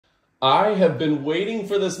I have been waiting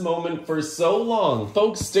for this moment for so long.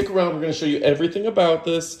 Folks, stick around. We're going to show you everything about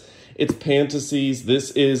this. It's Pantasy's. This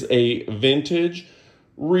is a vintage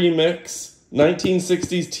remix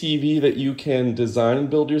 1960s TV that you can design and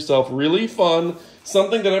build yourself. Really fun.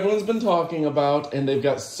 Something that everyone's been talking about, and they've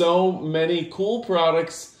got so many cool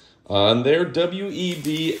products on their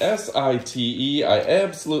WEBSITE. I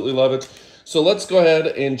absolutely love it. So let's go ahead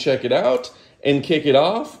and check it out and kick it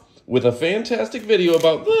off with a fantastic video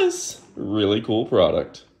about this really cool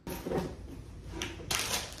product.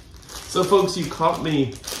 So folks, you caught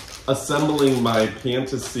me assembling my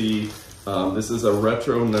Pantasy. This is a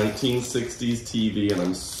retro 1960s TV, and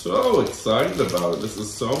I'm so excited about it. This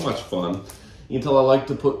is so much fun. You can tell I like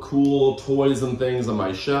to put cool toys and things on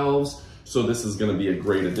my shelves, so this is going to be a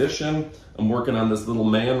great addition. I'm working on this little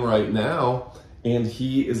man right now, and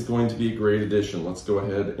he is going to be a great addition. Let's go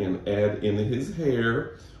ahead and add in his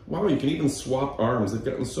hair. Wow, you can even swap arms. They've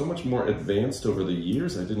gotten so much more advanced over the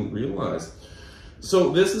years, I didn't realize. So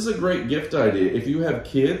this is a great gift idea. If you have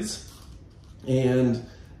kids and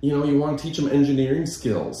you want to teach them engineering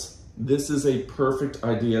skills, this is a perfect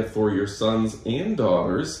idea for your sons and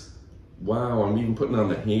daughters. Wow, I'm even putting on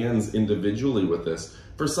the hands individually with this.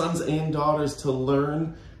 For sons and daughters to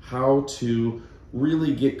learn how to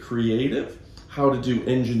really get creative, how to do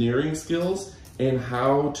engineering skills, and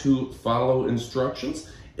how to follow instructions.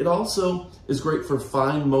 It also is great for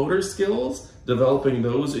fine motor skills, developing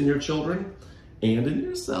those in your children and in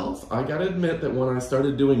yourself. I gotta admit that when I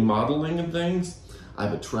started doing modeling and things, I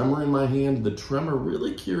have a tremor in my hand. The tremor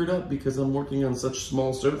really cured up because I'm working on such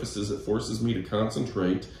small surfaces. It forces me to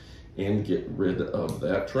concentrate and get rid of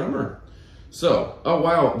that tremor. So, oh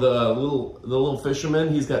wow, the little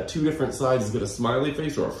fisherman, he's got two different sides. He's got a smiley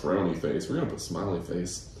face or a frowny face. We're gonna put smiley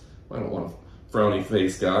face. I don't want a frowny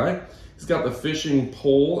face guy. He's got the fishing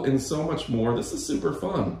pole and so much more. This is super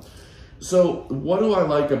fun. So what do I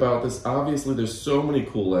like about this? Obviously, there's so many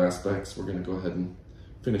cool aspects. We're gonna go ahead and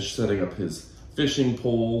finish setting up his fishing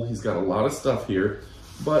pole. He's got a lot of stuff here,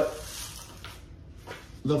 but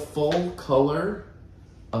the full color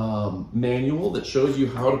manual that shows you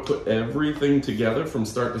how to put everything together from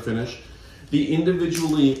start to finish. The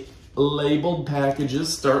individually labeled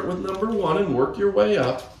packages, start with number 1 and work your way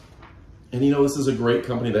up. And this is a great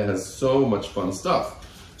company that has so much fun stuff.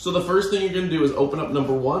 So the first thing you're gonna do is open up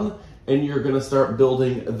number 1 and you're gonna start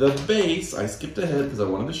building the base. I skipped ahead because I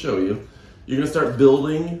wanted to show you. You're gonna start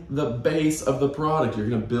building the base of the product. You're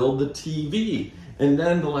gonna build the TV. And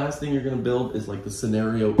then the last thing you're gonna build is like the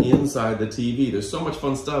scenario inside the TV. There's so much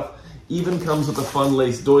fun stuff. Even comes with a fun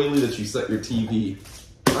lace doily that you set your TV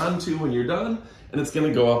onto when you're done, and it's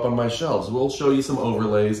gonna go up on my shelves. We'll show you some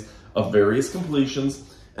overlays of various completions.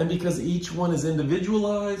 And because each one is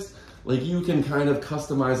individualized, like you can kind of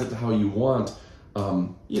customize it to how you want.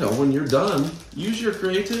 When you're done, use your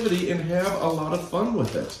creativity and have a lot of fun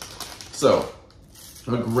with it. So,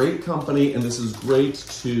 a great company, and this is great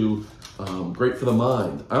to great for the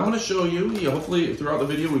mind. I'm going to show you, hopefully throughout the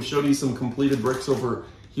video, we've showed you some completed bricks over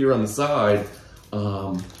here on the side.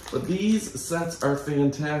 But these sets are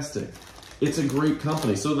fantastic. It's a great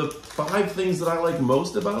company. So the 5 things that I like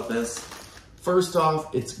most about this, first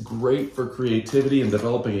off, it's great for creativity and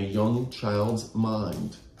developing a young child's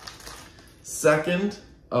mind. Second,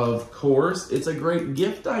 of course, it's a great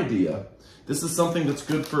gift idea. This is something that's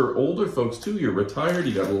good for older folks too. You're retired,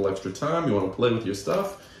 you got a little extra time, you want to play with your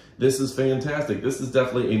stuff. This is fantastic. This is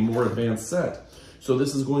definitely a more advanced set. So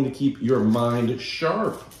this is going to keep your mind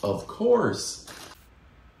sharp, of course.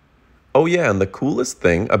 Oh yeah, and the coolest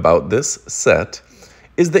thing about this set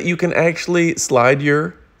is that you can actually slide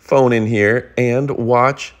your phone in here and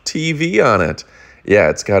watch TV on it. Yeah,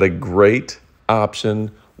 it's got a great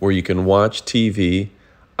option where you can watch TV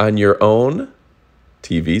on your own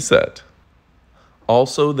TV set.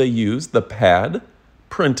 Also, they use the pad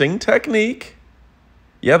printing technique.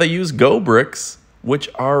 Yeah, they use Go bricks, which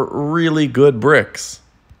are really good bricks.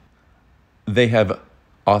 They have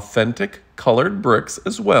authentic colored bricks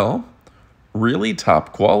as well, really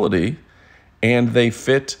top quality, and they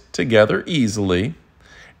fit together easily.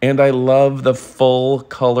 And I love the full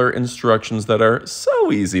color instructions that are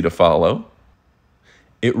so easy to follow.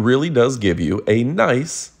 It really does give you a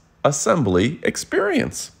nice assembly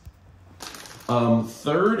experience.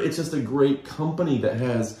 Third, it's just a great company that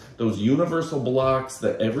has those universal blocks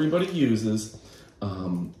that everybody uses.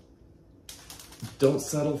 Don't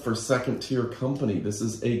settle for second-tier company. This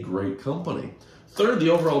is a great company. Third, the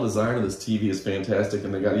overall design of this TV is fantastic,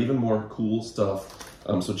 and they got even more cool stuff.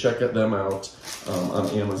 So check them out on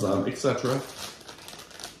Amazon, etc.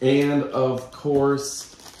 And of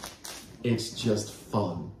course, it's just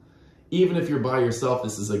fun. Even if you're by yourself,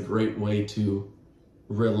 this is a great way to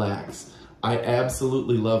relax. I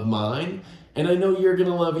absolutely love mine, and I know you're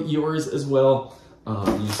gonna love yours as well.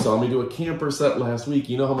 You saw me do a camper set last week.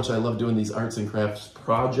 You know how much I love doing these arts and crafts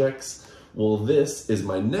projects. Well, this is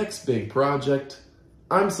my next big project.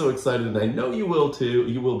 I'm so excited, and I know you will too.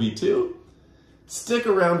 You will be too. Stick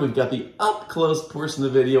around, we've got the up close portion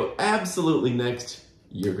of the video absolutely next.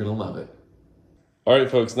 You're gonna love it. All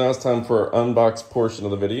right, folks, now it's time for our unbox portion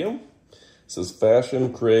of the video. This is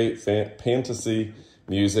Fashion, Create, Fantasy,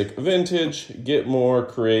 Music, Vintage, Get More,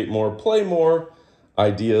 Create More, Play More,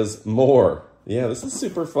 Ideas More. Yeah, this is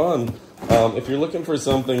super fun. If you're looking for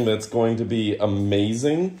something that's going to be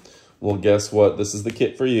amazing, well, guess what? This is the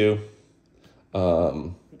kit for you.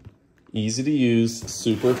 Easy to use,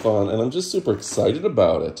 super fun, and I'm just super excited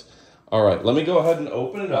about it. All right, let me go ahead and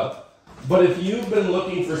open it up. But if you've been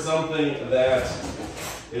looking for something that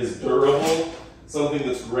is durable, something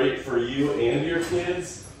that's great for you and your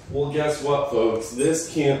kids, well, guess what, folks?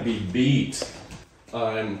 This can't be beat.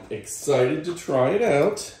 I'm excited to try it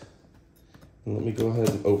out. And let me go ahead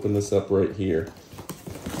and open this up right here.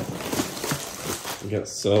 We got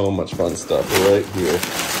so much fun stuff right here.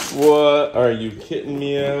 What? Are you kidding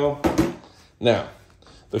me, Al? Now,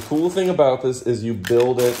 the cool thing about this is you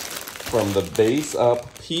build it from the base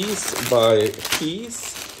up, piece by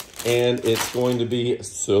piece, and it's going to be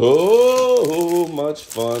so much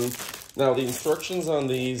fun. Now, the instructions on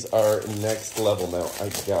these are next level. Now, I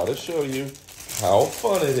gotta show you how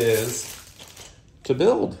fun it is to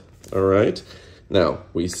build, all right? Now,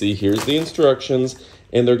 we see here's the instructions,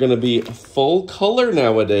 and they're gonna be full color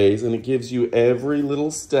nowadays, and it gives you every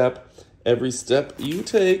little step, every step you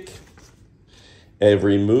take,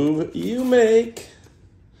 every move you make.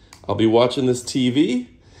 I'll be watching this TV,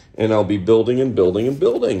 and I'll be building and building and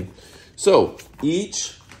building. So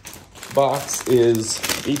each box is,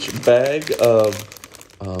 each bag of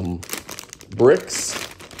bricks,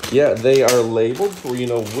 yeah, they are labeled for you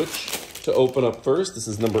know which to open up first. This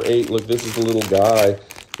is number 8. Look, this is the little guy.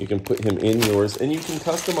 You can put him in yours, and you can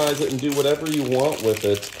customize it and do whatever you want with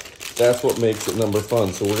it. That's what makes it number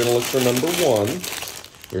fun. So we're gonna look for number 1.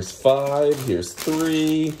 Here's 5, here's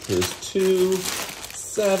 3, here's 2,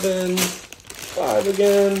 7, 5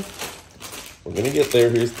 again. We're gonna get there.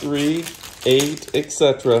 Here's 3, 8,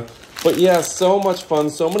 etc. But yeah, so much fun,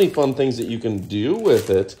 so many fun things that you can do with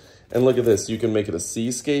it. And look at this, you can make it a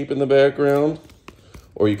seascape in the background,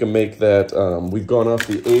 or you can make that, we've gone off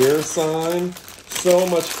the air sign. So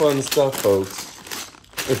much fun stuff, folks.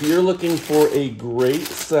 If you're looking for a great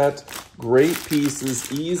set, great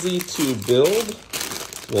pieces, easy to build,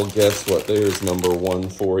 well, guess what? There's number 1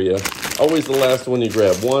 for you. Always the last one you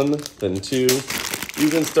grab. 1, then 2. You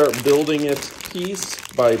can start building it piece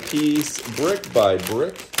by piece, brick by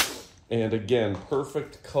brick. And again,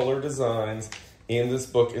 perfect color designs in this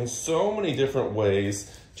book in so many different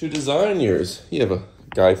ways to design yours. You have a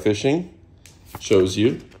guy fishing, shows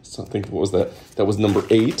you something. What was that? That was number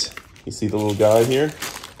 8. You see the little guy here?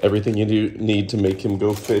 Everything you need to make him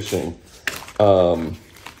go fishing. And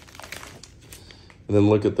then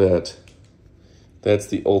look at that. That's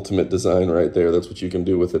the ultimate design right there. That's what you can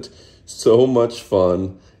do with it. So much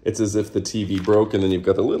fun. It's as if the TV broke, and then you've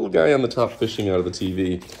got the little guy on the top fishing out of the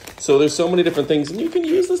TV. So there's so many different things, and you can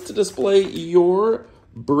use this to display your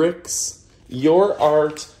bricks, your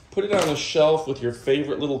art, put it on a shelf with your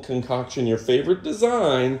favorite little concoction, your favorite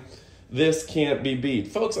design. This can't be beat.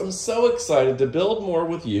 Folks, I'm so excited to build more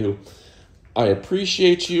with you. I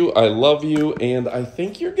appreciate you, I love you, and I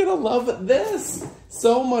think you're gonna love this.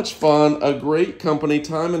 So much fun, a great company,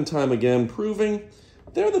 time and time again, proving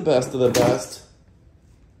they're the best of the best.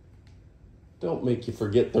 Don't make you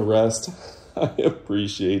forget the rest. I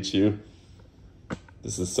appreciate you.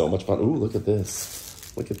 This is so much fun. Ooh, look at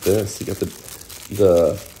this. Look at this. You got the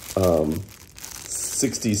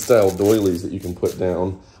 60s style doilies that you can put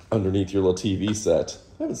down underneath your little TV set.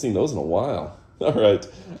 I haven't seen those in a while. All right,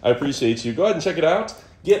 I appreciate you. Go ahead and check it out.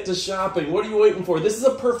 Get to shopping. What are you waiting for? This is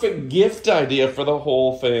a perfect gift idea for the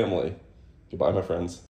whole family. Goodbye, my friends.